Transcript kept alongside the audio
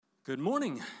Good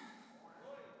morning.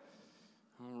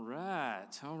 All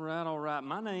right.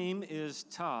 My name is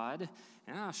Todd,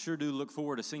 and I sure do look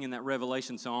forward to singing that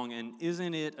Revelation song. And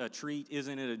isn't it a treat,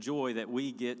 isn't it a joy that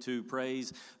we get to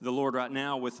praise the Lord right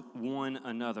now with one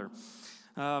another?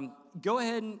 Go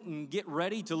ahead and get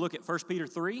ready to look at 1 Peter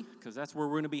 3, because that's where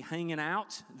we're going to be hanging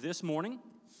out this morning.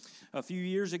 A few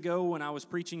years ago when I was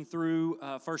preaching through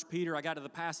 1 Peter, I got to the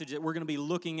passage that we're going to be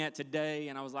looking at today,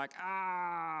 and I was like,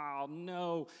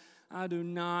 no, I do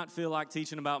not feel like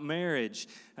teaching about marriage.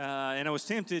 And I was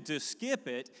tempted to skip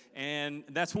it, and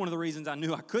that's one of the reasons I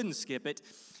knew I couldn't skip it.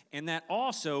 And that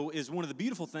also is one of the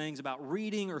beautiful things about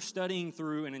reading or studying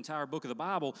through an entire book of the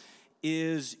Bible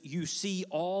is you see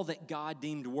all that God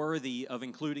deemed worthy of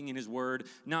including in His Word,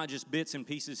 not just bits and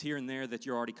pieces here and there that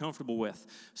you're already comfortable with.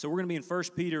 So we're going to be in 1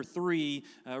 Peter 3,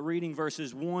 reading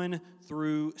verses 1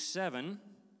 through 7.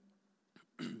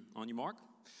 On your mark,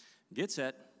 get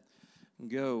set,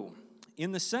 go.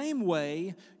 In the same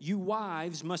way, you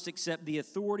wives must accept the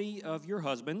authority of your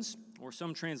husbands, or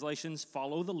some translations,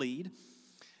 follow the lead.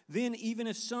 Then, even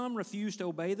if some refuse to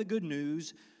obey the good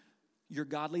news, your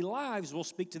godly lives will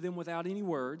speak to them without any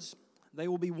words. They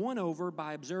will be won over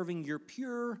by observing your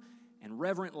pure and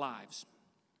reverent lives.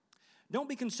 Don't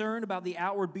be concerned about the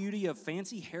outward beauty of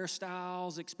fancy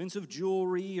hairstyles, expensive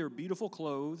jewelry, or beautiful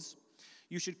clothes.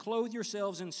 You should clothe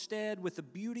yourselves instead with the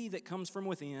beauty that comes from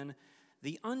within,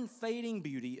 the unfading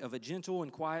beauty of a gentle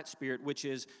and quiet spirit, which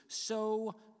is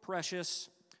so precious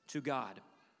to God.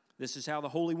 This is how the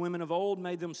holy women of old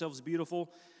made themselves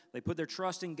beautiful. They put their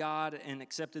trust in God and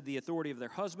accepted the authority of their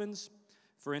husbands.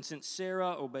 For instance,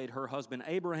 Sarah obeyed her husband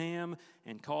Abraham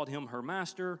and called him her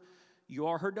master. You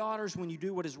are her daughters when you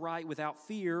do what is right without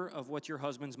fear of what your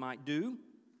husbands might do.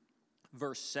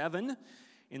 Verse 7,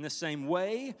 in the same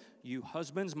way, you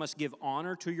husbands must give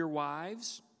honor to your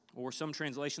wives, or some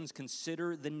translations,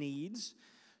 consider the needs.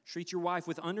 Treat your wife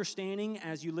with understanding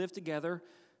as you live together.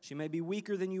 She may be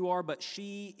weaker than you are, but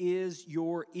she is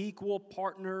your equal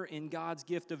partner in God's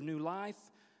gift of new life.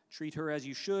 Treat her as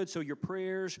you should, so your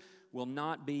prayers will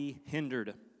not be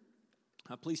hindered.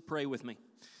 Please pray with me.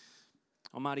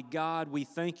 Almighty God, we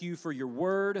thank you for your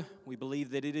word. We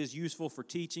believe that it is useful for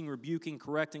teaching, rebuking,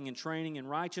 correcting, and training in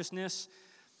righteousness.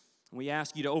 We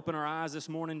ask you to open our eyes this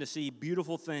morning to see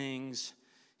beautiful things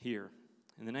here.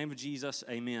 In the name of Jesus,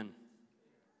 amen.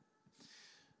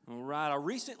 All right, I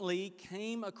recently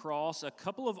came across a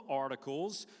couple of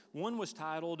articles. One was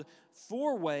titled,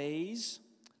 4 Ways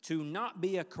to Not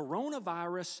Be a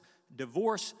Coronavirus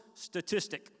Divorce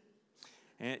Statistic.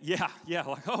 And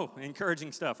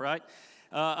encouraging stuff, right?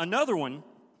 Another one,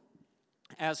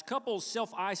 as couples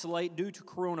self-isolate due to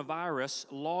coronavirus,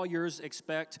 lawyers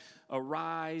expect a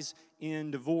rise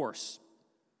in divorce.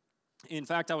 In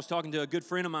fact, I was talking to a good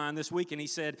friend of mine this week, and he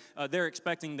said they're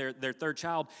expecting their third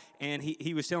child, and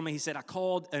he was telling me, he said, I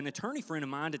called an attorney friend of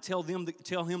mine to tell him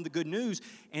the good news,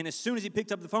 and as soon as he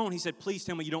picked up the phone, he said, please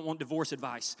tell me you don't want divorce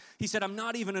advice. He said, I'm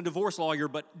not even a divorce lawyer,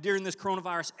 but during this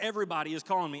coronavirus, everybody is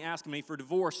calling me, asking me for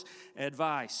divorce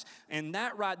advice. And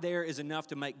that right there is enough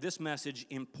to make this message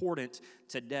important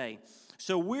today.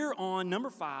 So we're on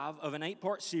number 5 of an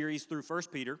 8-part series through 1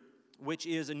 Peter, which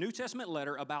is a New Testament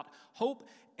letter about hope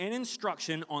and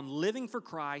instruction on living for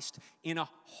Christ in a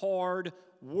hard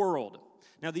world.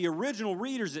 Now, the original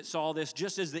readers that saw this,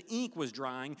 just as the ink was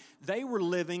drying, they were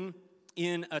living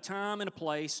in a time and a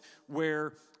place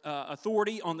where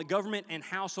authority on the government and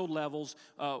household levels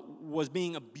was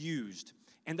being abused.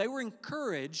 And they were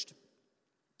encouraged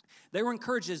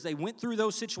as they went through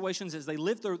those situations, as they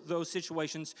lived through those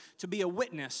situations, to be a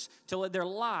witness, to let their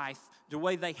life, the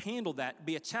way they handled that,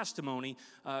 be a testimony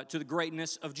to the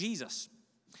greatness of Jesus.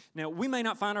 Now, we may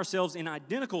not find ourselves in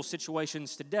identical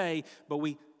situations today, but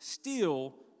we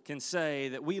still can say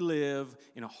that we live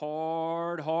in a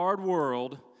hard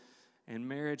world, and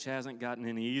marriage hasn't gotten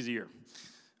any easier.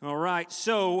 All right,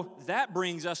 so that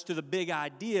brings us to the big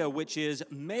idea, which is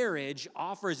marriage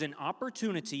offers an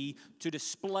opportunity to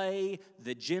display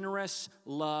the generous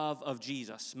love of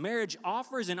Jesus. Marriage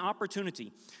offers an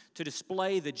opportunity to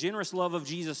display the generous love of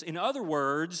Jesus. In other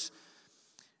words,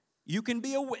 you can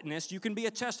be a witness, you can be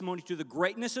a testimony to the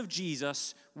greatness of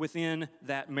Jesus within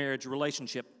that marriage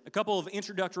relationship. A couple of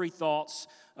introductory thoughts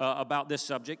about this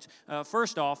subject.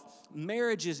 First off,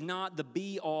 marriage is not the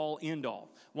be-all,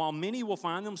 end-all. While many will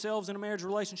find themselves in a marriage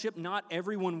relationship, not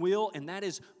everyone will, and that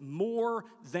is more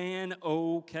than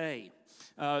okay.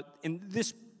 And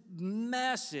this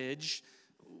message,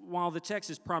 while the text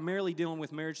is primarily dealing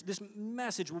with marriage, this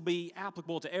message will be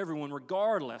applicable to everyone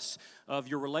regardless of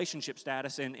your relationship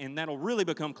status, and that'll really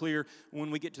become clear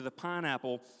when we get to the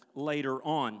pineapple later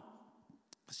on.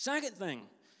 Second thing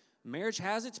marriage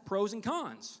has its pros and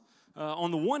cons.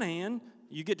 On the one hand,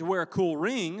 you get to wear a cool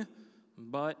ring,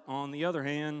 but on the other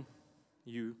hand,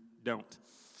 you don't.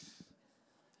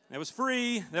 That was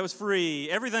free. That was free.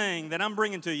 Everything that I'm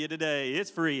bringing to you today, it's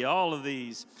free. All of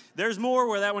these. There's more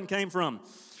where that one came from.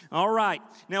 All right.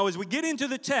 Now, as we get into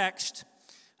the text,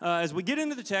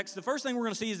 the first thing we're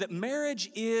going to see is that marriage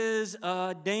is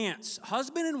a dance.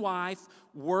 Husband and wife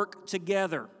work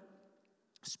together.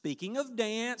 Speaking of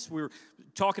dance, we were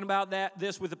talking about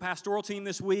this with the pastoral team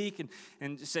this week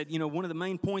and said, one of the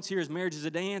main points here is marriage is a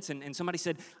dance. And somebody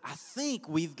said, I think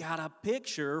we've got a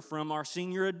picture from our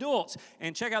senior adults.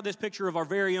 And check out this picture of our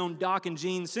very own Doc and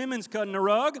Jean Simmons cutting a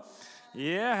rug.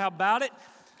 Yeah, how about it?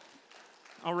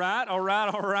 All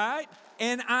right.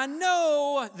 And I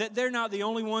know that they're not the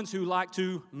only ones who like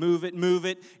to move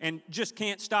it, and just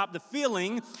can't stop the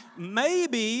feeling.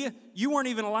 Maybe you weren't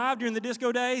even alive during the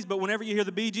disco days, but whenever you hear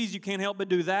the Bee Gees, you can't help but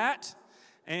do that.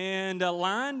 And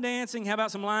line dancing, how about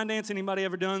some line dancing? Anybody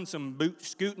ever done some boot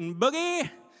scooting boogie?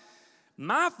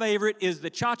 My favorite is the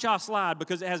cha-cha slide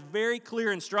because it has very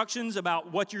clear instructions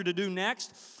about what you're to do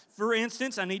next. For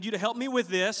instance, I need you to help me with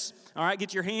this. All right,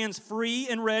 get your hands free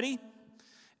and ready.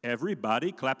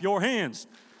 Everybody clap your hands.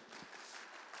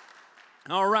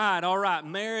 All right.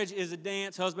 Marriage is a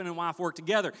dance. Husband and wife work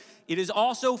together. It is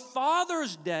also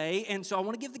Father's Day, and so I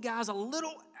want to give the guys a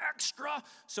little extra.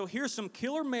 So here's some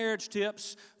killer marriage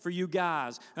tips for you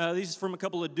guys. These is from a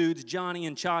couple of dudes, Johnny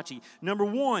and Chachi. Number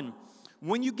one,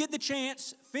 when you get the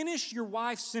chance, finish your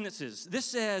wife's sentences. This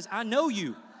says, I know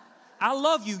you. I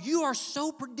love you. You are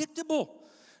so predictable.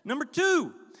 Number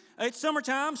two, it's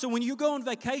summertime, so when you go on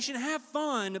vacation, have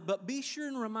fun, but be sure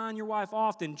and remind your wife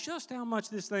often just how much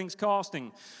this thing's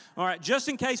costing. All right, just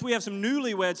in case we have some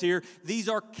newlyweds here, these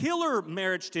are killer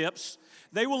marriage tips.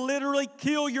 They will literally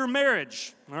kill your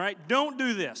marriage. All right, don't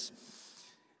do this.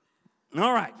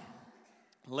 All right,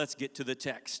 let's get to the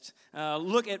text.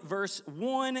 Look at verse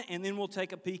 1, and then we'll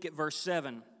take a peek at verse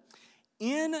 7.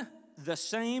 In the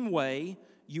same way,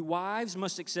 you wives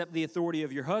must accept the authority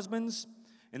of your husbands.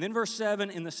 And then verse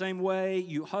 7, in the same way,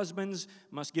 you husbands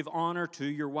must give honor to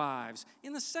your wives.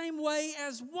 In the same way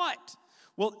as what?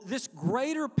 Well, this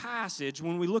greater passage,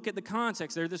 when we look at the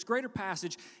context there, this greater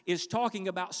passage is talking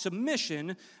about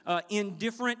submission in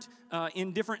different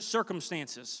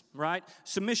circumstances, right?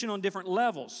 Submission on different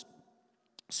levels.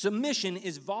 Submission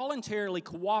is voluntarily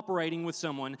cooperating with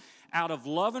someone out of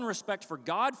love and respect for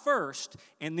God first,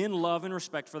 and then love and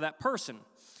respect for that person.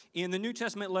 In the New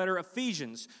Testament letter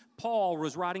Ephesians, Paul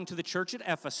was writing to the church at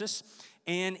Ephesus,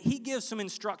 and he gives some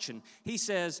instruction. He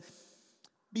says,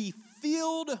 be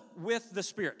filled with the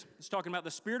Spirit. It's talking about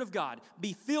the Spirit of God.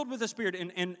 Be filled with the Spirit,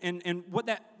 and what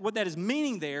that is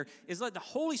meaning there is let the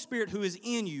Holy Spirit who is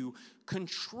in you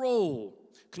control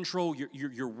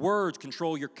your words,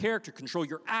 control your character, control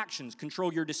your actions,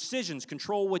 control your decisions,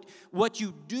 control what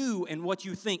you do and what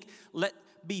you think.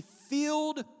 Be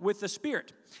filled with the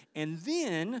Spirit. And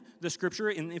then the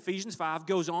scripture in Ephesians 5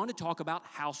 goes on to talk about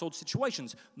household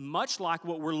situations, much like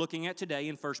what we're looking at today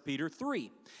in 1 Peter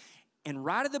 3. And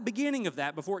right at the beginning of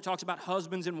that, before it talks about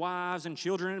husbands and wives and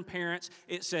children and parents,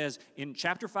 it says in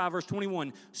chapter 5, verse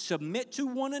 21, submit to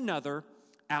one another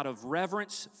out of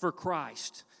reverence for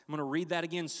Christ. I'm going to read that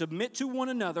again. Submit to one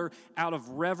another out of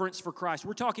reverence for Christ.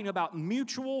 We're talking about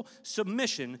mutual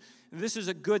submission. This is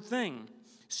a good thing.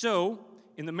 So,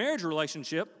 in the marriage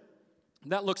relationship,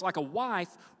 that looks like a wife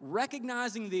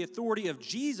recognizing the authority of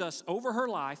Jesus over her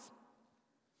life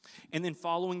and then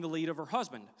following the lead of her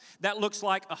husband. That looks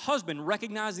like a husband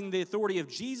recognizing the authority of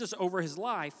Jesus over his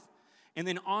life and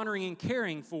then honoring and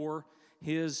caring for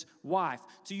his wife.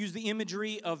 To use the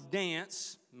imagery of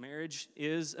dance, marriage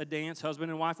is a dance. Husband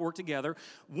and wife work together.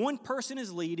 One person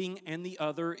is leading and the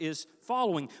other is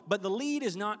following. But the lead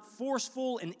is not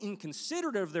forceful and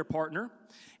inconsiderate of their partner,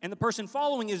 and the person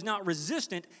following is not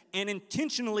resistant and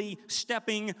intentionally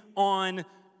stepping on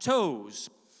toes.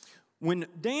 When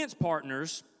dance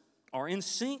partners are in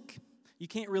sync, you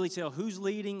can't really tell who's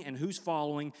leading and who's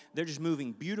following. They're just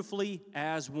moving beautifully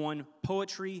as one,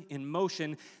 poetry in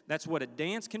motion. That's what a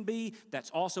dance can be. That's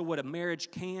also what a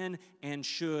marriage can and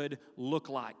should look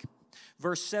like.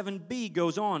 Verse 7b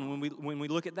goes on when we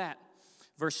look at that.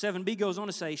 Verse 7b goes on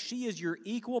to say, she is your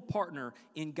equal partner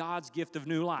in God's gift of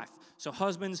new life. So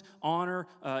husbands, honor,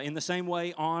 in the same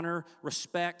way, honor,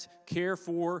 respect, care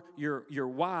for your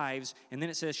wives. And then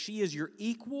it says, she is your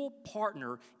equal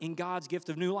partner in God's gift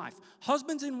of new life.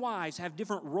 Husbands and wives have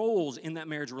different roles in that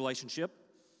marriage relationship.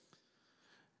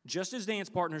 Just as dance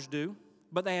partners do,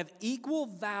 but they have equal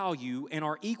value and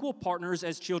are equal partners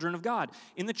as children of God.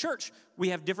 In the church, we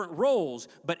have different roles,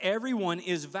 but everyone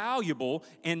is valuable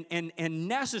and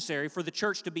necessary for the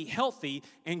church to be healthy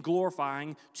and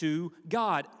glorifying to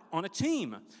God. On a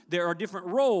team, there are different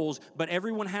roles, but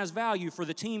everyone has value for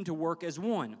the team to work as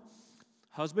one.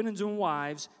 Husbands and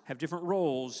wives have different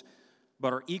roles,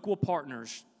 but are equal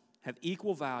partners, have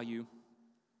equal value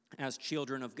as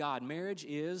children of God. Marriage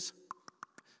is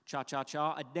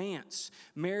cha-cha-cha, a dance.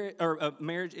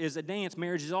 Marriage is a dance.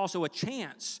 Marriage is also a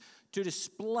chance to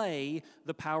display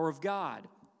the power of God.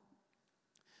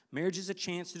 Marriage is a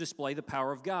chance to display the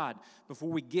power of God. Before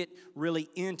we get really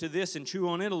into this and chew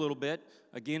on it a little bit,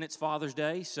 again, it's Father's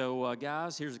Day. So,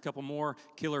 guys, here's a couple more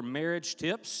killer marriage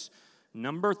tips.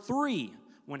 Number 3,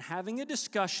 when having a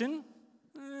discussion,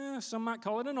 some might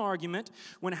call it an argument.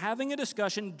 When having a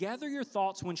discussion, gather your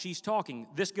thoughts when she's talking.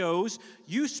 This goes,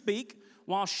 you speak.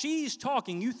 While she's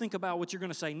talking, you think about what you're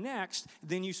going to say next,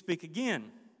 then you speak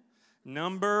again.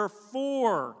 Number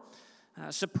 4,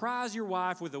 surprise your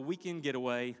wife with a weekend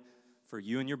getaway for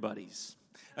you and your buddies.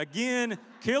 Again,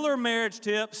 killer marriage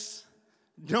tips.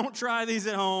 Don't try these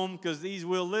at home because these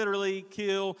will literally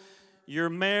kill your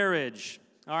marriage.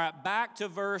 All right, back to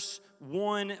verses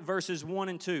 1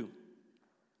 and 2.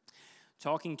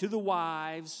 Talking to the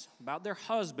wives about their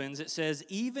husbands, it says,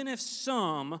 even if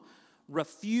some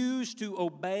refuse to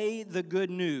obey the good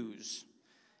news.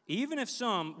 Even if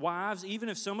some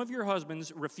of your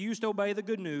husbands refuse to obey the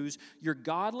good news, your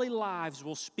godly lives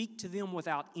will speak to them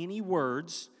without any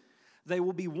words. They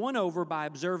will be won over by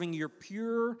observing your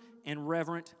pure and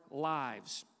reverent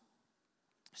lives.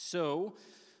 So,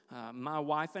 my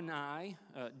wife and I,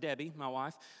 Debbie, my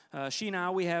wife, she and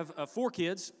I, we have 4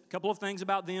 kids. A couple of things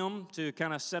about them to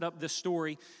kind of set up this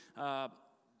story.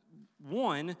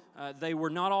 One, they were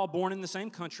not all born in the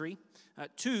same country.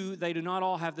 2, they do not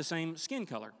all have the same skin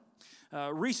color.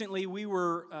 Recently,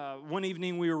 one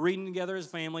evening we were reading together as a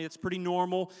family. It's pretty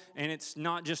normal, and it's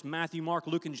not just Matthew, Mark,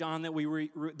 Luke, and John that we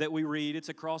read. It's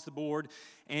across the board.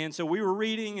 And so we were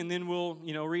reading, and then we'll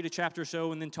read a chapter or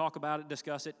so and then talk about it,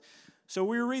 discuss it. So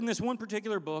we were reading this one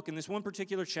particular book in this one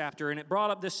particular chapter, and it brought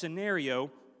up this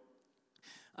scenario.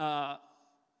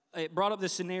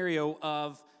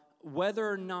 Of whether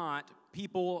or not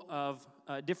people of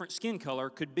different skin color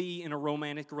could be in a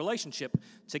romantic relationship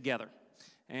together.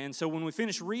 And so when we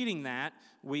finished reading that,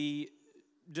 we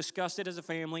discussed it as a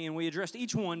family, and we addressed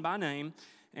each one by name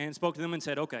and spoke to them and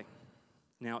said, okay,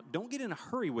 now don't get in a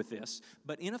hurry with this,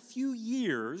 but in a few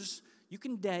years, you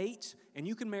can date and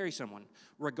you can marry someone,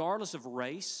 regardless of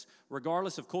race,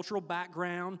 regardless of cultural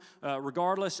background,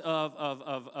 regardless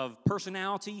of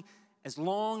personality, as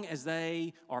long as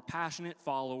they are a passionate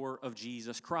follower of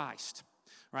Jesus Christ,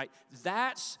 right?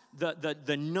 That's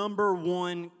the number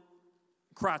one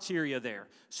criteria there.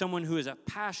 Someone who is a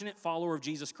passionate follower of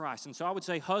Jesus Christ. And so I would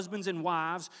say husbands and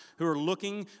wives who are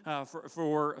looking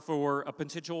for a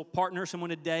potential partner, someone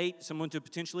to date, someone to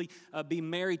potentially be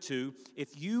married to,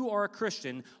 if you are a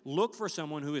Christian, look for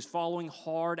someone who is following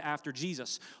hard after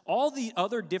Jesus. All the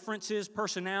other differences,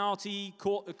 personality,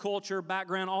 culture,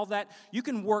 background, all that, you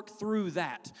can work through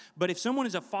that. But if someone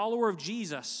is a follower of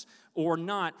Jesus or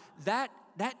not, that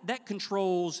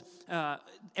controls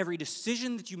every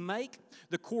decision that you make,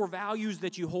 the core values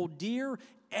that you hold dear,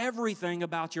 everything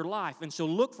about your life. And so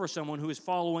look for someone who is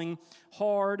following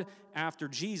hard after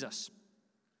Jesus.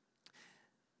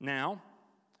 Now,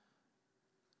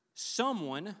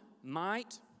 someone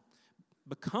might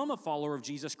become a follower of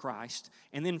Jesus Christ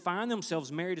and then find themselves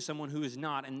married to someone who is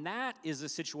not. And that is the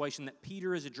situation that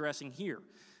Peter is addressing here.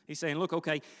 He's saying, look,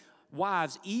 okay,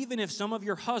 wives, even if some of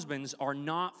your husbands are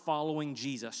not following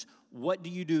Jesus, what do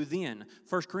you do then?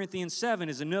 1 Corinthians 7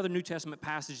 is another New Testament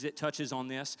passage that touches on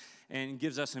this and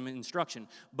gives us some instruction.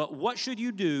 But what should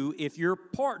you do if your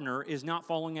partner is not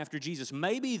following after Jesus?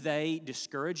 Maybe they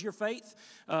discourage your faith.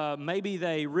 Maybe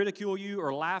they ridicule you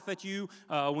or laugh at you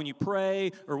when you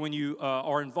pray or when you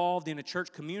are involved in a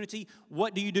church community.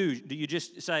 What do you do? Do you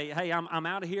just say, hey, I'm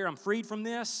out of here. I'm freed from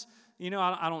this.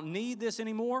 I don't need this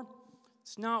anymore.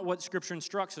 It's not what Scripture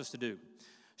instructs us to do.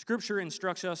 Scripture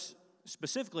instructs us,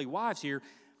 specifically wives here,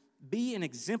 be an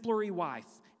exemplary wife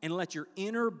and let your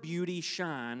inner beauty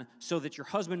shine so that your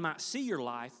husband might see your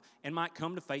life and might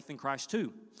come to faith in Christ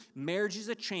too. Marriage is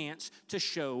a chance to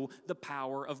show the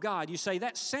power of God. You say,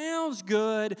 that sounds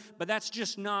good, but that's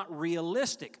just not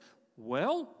realistic.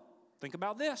 Well, think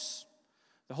about this.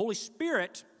 The Holy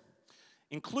Spirit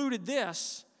included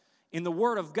this in the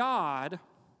Word of God,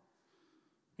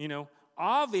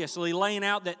 obviously laying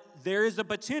out that there is the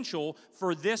potential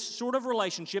for this sort of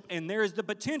relationship, and there is the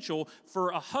potential for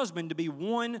a husband to be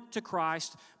won to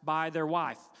Christ by their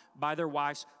wife, by their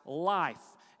wife's life.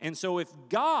 And so if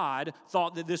God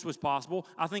thought that this was possible,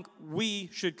 I think we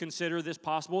should consider this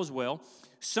possible as well.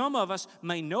 Some of us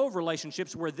may know of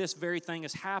relationships where this very thing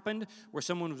has happened, where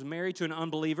someone was married to an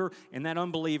unbeliever, and that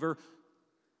unbeliever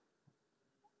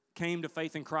came to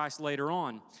faith in Christ later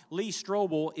on. Lee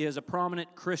Strobel is a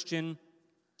prominent Christian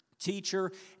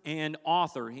teacher and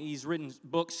author. He's written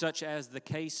books such as The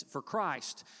Case for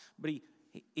Christ, but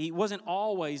he wasn't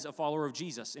always a follower of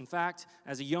Jesus. In fact,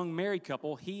 as a young married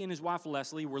couple, he and his wife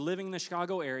Leslie were living in the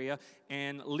Chicago area,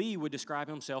 and Lee would describe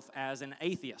himself as an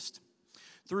atheist.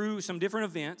 Through some different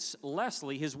events,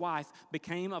 Leslie, his wife,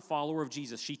 became a follower of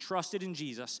Jesus. She trusted in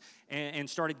Jesus and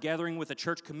started gathering with a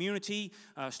church community,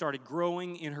 started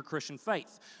growing in her Christian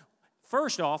faith.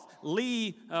 First off,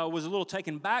 Lee was a little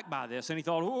taken back by this, and he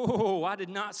thought, "Oh, I did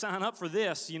not sign up for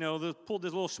this. You know, they pulled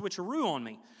this little switcheroo on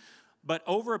me." But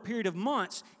over a period of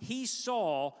months, he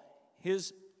saw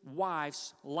his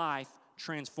wife's life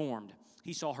transformed.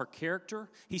 He saw her character,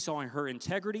 he saw her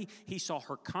integrity, he saw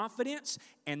her confidence,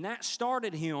 and that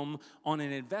started him on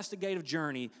an investigative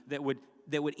journey that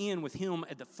would end with him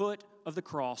at the foot of the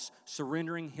cross,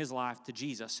 surrendering his life to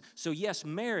Jesus. So yes,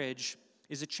 marriage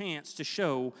is a chance to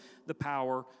show the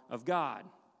power of God.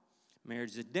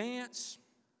 Marriage is a dance.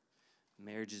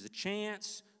 Marriage is a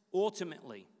chance.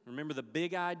 Ultimately, remember the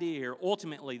big idea here,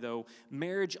 ultimately though,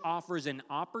 marriage offers an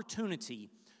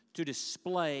opportunity to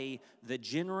display the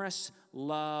generous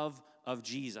love of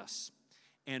Jesus.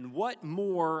 And what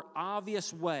more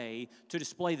obvious way to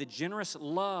display the generous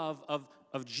love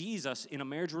of Jesus in a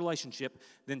marriage relationship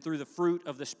than through the fruit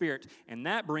of the Spirit? And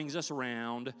that brings us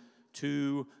around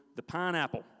to the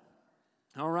pineapple.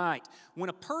 All right. When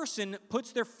a person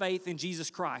puts their faith in Jesus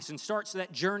Christ and starts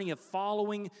that journey of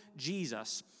following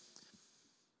Jesus,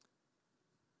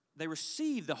 they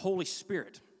receive the Holy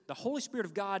Spirit. The Holy Spirit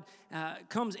of God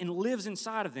comes and lives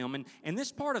inside of them. And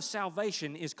this part of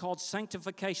salvation is called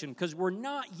sanctification, because we're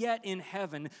not yet in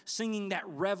heaven singing that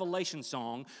revelation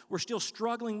song. We're still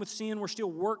struggling with sin. We're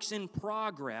still works in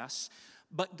progress.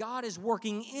 But God is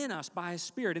working in us by His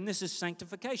Spirit, and this is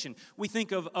sanctification. We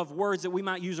think of words that we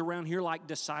might use around here like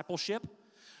discipleship,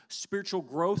 spiritual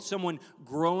growth, someone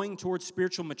growing towards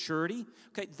spiritual maturity.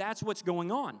 Okay, that's what's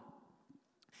going on.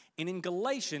 And in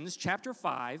Galatians chapter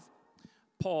 5,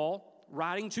 Paul,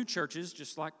 writing to churches,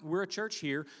 just like we're a church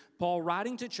here, Paul,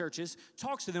 writing to churches,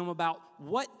 talks to them about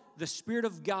what the Spirit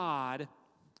of God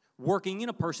working in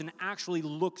a person actually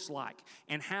looks like,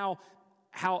 and how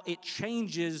it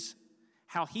changes,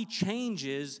 how He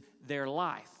changes their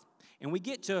life. And we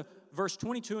get to verse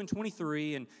 22 and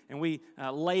 23, and we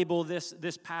label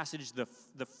this passage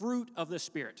the fruit of the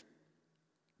Spirit.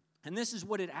 And this is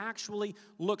what it actually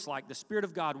looks like, the Spirit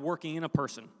of God working in a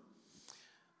person.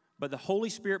 But the Holy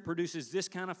Spirit produces this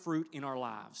kind of fruit in our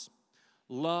lives: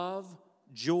 love,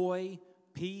 joy,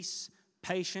 peace,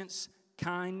 patience,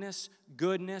 kindness,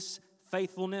 goodness,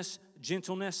 faithfulness,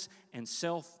 gentleness, and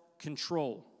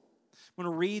self-control. I'm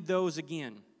going to read those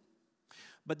again.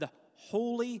 But the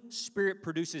Holy Spirit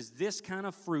produces this kind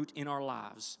of fruit in our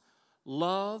lives: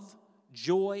 love,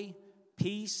 joy,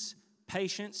 peace,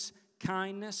 patience,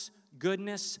 kindness,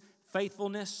 goodness,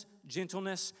 faithfulness,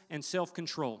 gentleness, and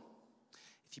self-control.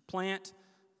 If you plant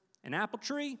an apple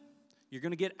tree, you're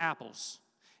going to get apples.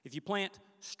 If you plant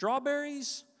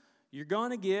strawberries, you're going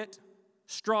to get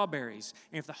strawberries.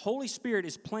 And if the Holy Spirit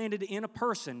is planted in a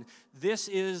person, this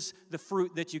is the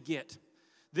fruit that you get.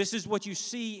 This is what you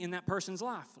see in that person's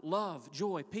life: love,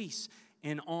 joy, peace,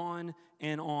 and on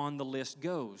the list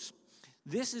goes.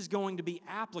 This is going to be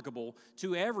applicable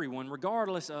to everyone,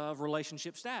 regardless of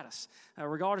relationship status,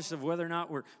 regardless of whether or not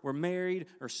we're married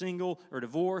or single or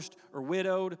divorced or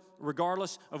widowed,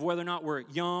 regardless of whether or not we're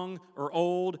young or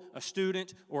old, a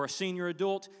student or a senior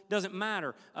adult. Doesn't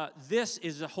matter. This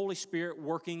is the Holy Spirit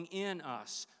working in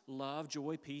us. Love,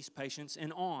 joy, peace, patience,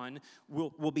 and on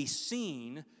will be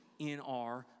seen in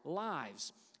our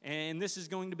lives. And this is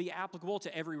going to be applicable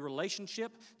to every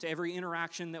relationship, to every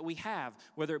interaction that we have,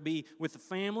 whether it be with the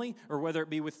family or whether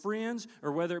it be with friends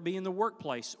or whether it be in the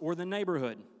workplace or the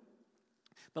neighborhood.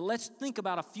 But let's think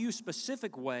about a few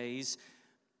specific ways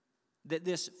that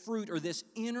this fruit or this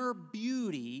inner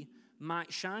beauty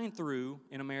might shine through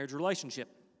in a marriage relationship.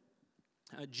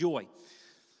 Joy.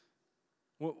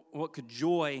 What could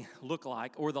joy look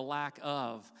like, or the lack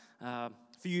of? A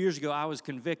few years ago, I was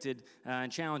convicted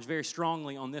and challenged very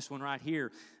strongly on this one right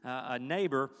here. A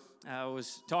neighbor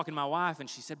was talking to my wife, and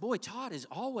she said, "Boy, Todd is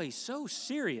always so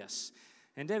serious."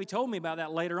 And Debbie told me about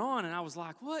that later on, and I was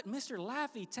like, what? Mr.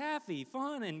 Laffy Taffy,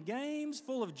 fun and games,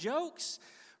 full of jokes,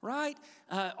 right?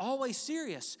 Always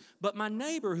serious. But my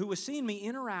neighbor who was seeing me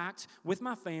interact with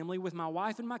my family, with my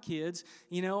wife and my kids,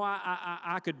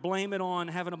 I could blame it on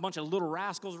having a bunch of little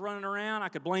rascals running around. I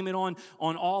could blame it on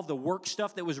all the work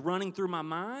stuff that was running through my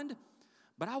mind.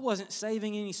 But I wasn't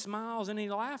saving any smiles and any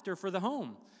laughter for the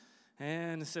home.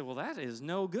 And I said, well, that is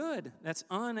no good. That's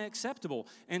unacceptable.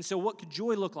 And so what could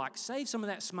joy look like? Save some of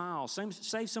that smile.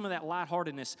 Save some of that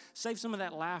lightheartedness. Save some of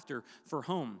that laughter for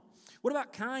home. What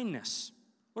about kindness?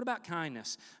 What about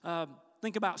kindness?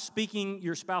 Think about speaking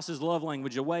your spouse's love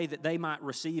language, a way that they might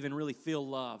receive and really feel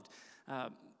loved.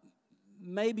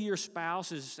 Maybe your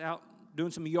spouse is out doing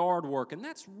some yard work, and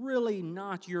that's really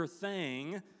not your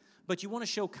thing, but you want to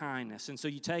show kindness. And so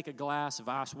you take a glass of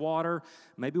ice water.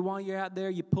 Maybe while you're out there,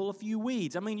 you pull a few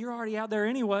weeds. I mean, you're already out there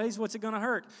anyways. What's it going to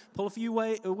hurt? Pull a few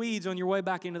weeds on your way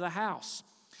back into the house.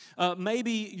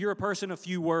 Maybe you're a person of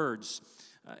few words,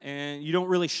 and you don't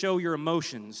really show your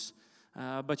emotions.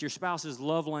 But your spouse's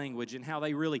love language and how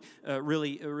they really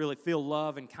feel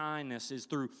love and kindness is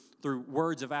through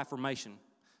words of affirmation.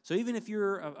 So even if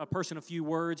you're a person of few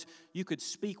words, you could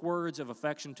speak words of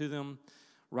affection to them,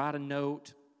 write a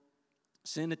note,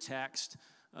 send a text,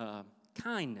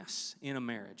 kindness in a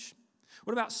marriage.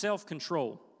 What about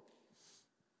self-control?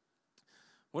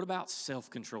 What about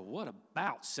self-control? What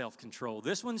about self-control?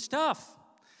 This one's tough.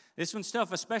 This one's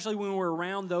tough, especially when we're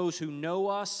around those who know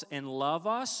us and love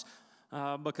us,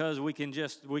 because we can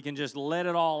just let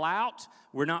it all out.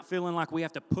 We're not feeling like we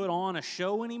have to put on a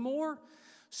show anymore.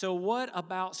 So what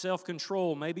about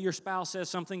self-control? Maybe your spouse says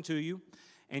something to you,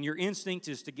 and your instinct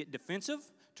is to get defensive,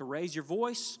 to raise your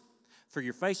voice, for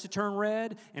your face to turn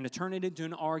red, and to turn it into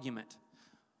an argument.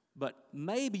 But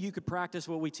maybe you could practice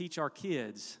what we teach our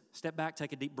kids. Step back,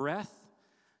 take a deep breath,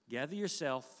 gather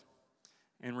yourself,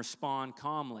 and respond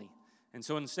calmly. And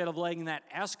so instead of letting that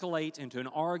escalate into an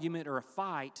argument or a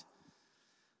fight,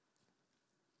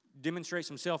 demonstrate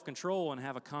some self-control and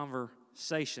have a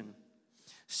conversation.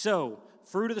 So,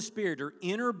 fruit of the Spirit, or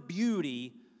inner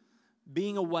beauty,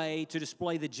 being a way to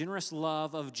display the generous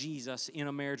love of Jesus in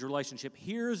a marriage relationship.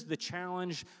 Here's the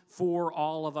challenge for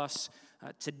all of us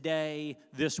today,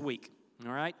 this week.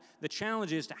 All right? The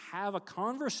challenge is to have a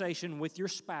conversation with your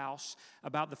spouse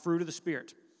about the fruit of the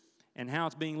Spirit and how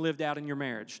it's being lived out in your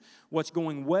marriage. What's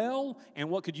going well and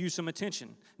what could use some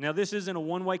attention. Now, this isn't a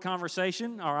one-way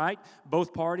conversation, all right?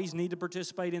 Both parties need to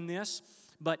participate in this.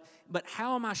 But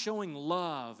how am I showing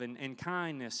love and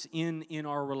kindness in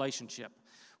our relationship?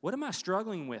 What am I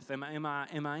struggling with? Am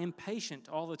I impatient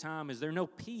all the time? Is there no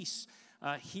peace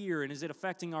here? And is it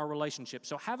affecting our relationship?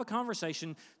 So have a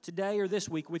conversation today or this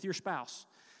week with your spouse.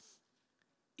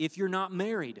 If you're not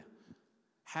married,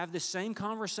 have the same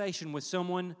conversation with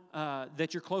someone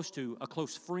that you're close to, a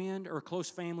close friend or a close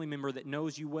family member that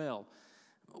knows you well.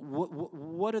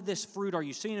 What of this fruit are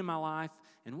you seeing in my life,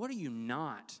 and what are you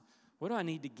not? What do I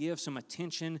need to give some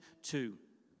attention to?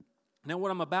 Now, what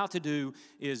I'm about to do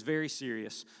is very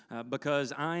serious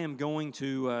because I am going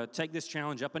to take this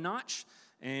challenge up a notch,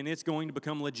 and it's going to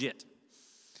become legit.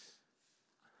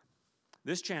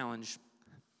 This challenge,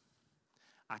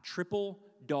 I triple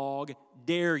dog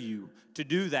dare you to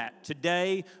do that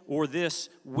today or this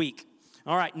week.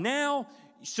 All right, now,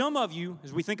 some of you,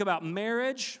 as we think about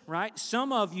marriage, right,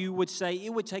 some of you would say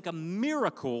it would take a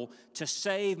miracle to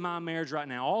save my marriage right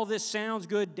now. All this sounds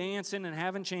good, dancing and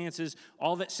having chances,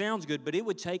 all that sounds good, but it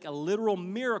would take a literal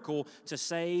miracle to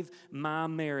save my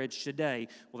marriage today.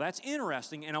 Well, that's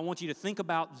interesting, and I want you to think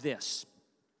about this.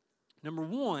 Number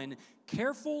one,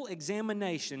 careful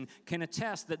examination can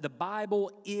attest that the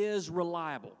Bible is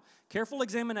reliable. Careful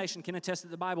examination can attest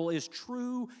that the Bible is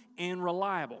true and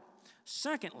reliable.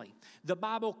 Secondly, the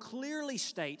Bible clearly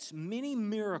states many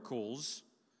miracles.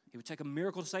 It would take a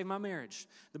miracle to save my marriage.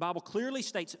 The Bible clearly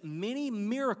states many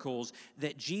miracles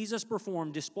that Jesus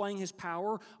performed, displaying his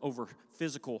power over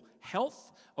physical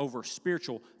health, over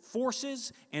spiritual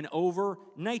forces, and over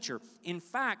nature. In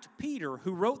fact, Peter,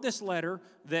 who wrote this letter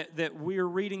that we're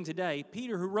reading today,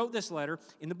 Peter, who wrote this letter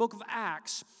in the book of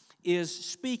Acts, is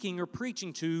speaking or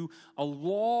preaching to a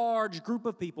large group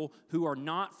of people who are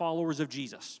not followers of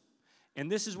Jesus. And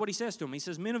this is what he says to them. He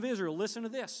says, "Men of Israel, listen to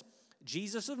this.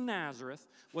 Jesus of Nazareth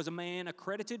was a man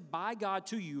accredited by God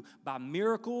to you by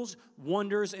miracles,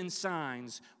 wonders, and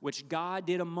signs, which God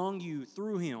did among you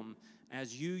through him,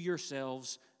 as you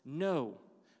yourselves know."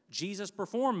 Jesus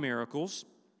performed miracles.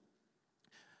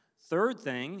 Third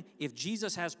thing, if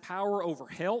Jesus has power over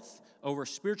health, over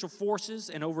spiritual forces,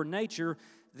 and over nature,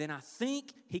 then I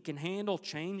think he can handle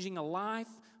changing a life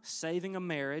saving a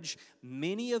marriage.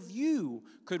 Many of you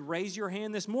could raise your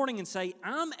hand this morning and say,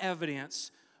 I'm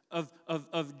evidence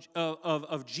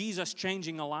of Jesus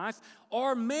changing a life.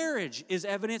 Our marriage is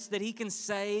evidence that He can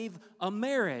save a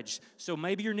marriage. So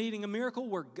maybe you're needing a miracle.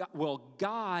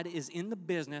 God is in the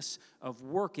business of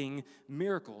working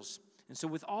miracles. And so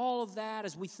with all of that,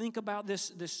 as we think about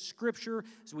this scripture,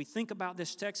 as we think about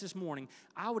this text this morning,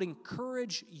 I would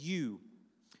encourage you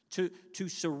to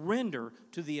surrender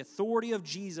to the authority of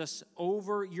Jesus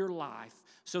over your life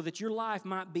so that your life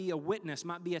might be a witness,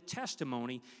 might be a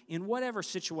testimony in whatever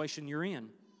situation you're in.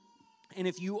 And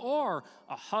if you are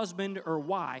a husband or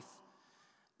wife,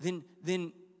 then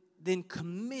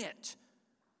commit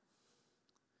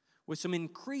with some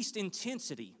increased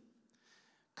intensity.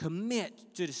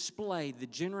 Commit to display the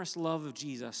generous love of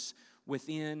Jesus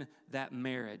within that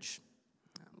marriage.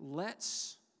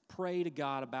 Let's pray to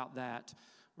God about that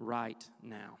right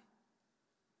now.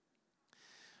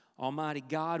 Almighty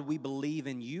God, we believe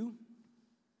in You.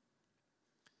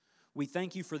 We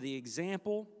thank You for the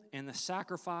example and the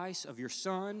sacrifice of Your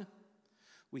Son.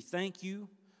 We thank You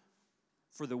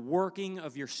for the working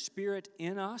of Your Spirit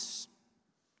in us.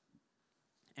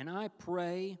 And I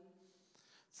pray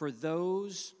for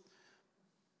those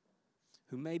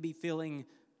who may be feeling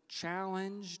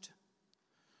challenged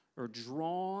or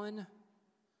drawn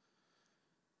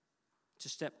to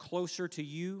step closer to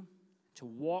You, to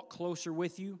walk closer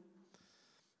with You.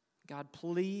 God,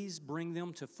 please bring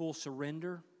them to full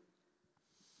surrender.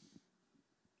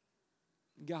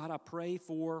 God, I pray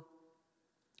for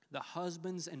the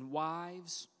husbands and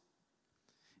wives,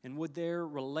 and would their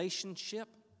relationship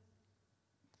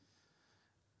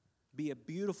be a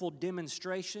beautiful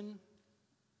demonstration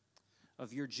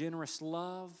of Your generous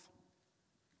love,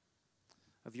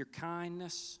 of Your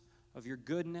kindness, of Your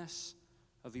goodness,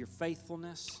 of Your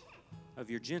faithfulness, of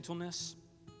Your gentleness,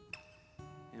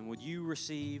 and would You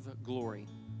receive glory.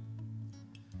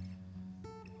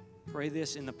 Pray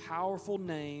this in the powerful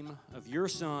name of Your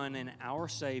Son and our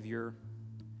Savior.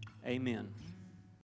 Amen.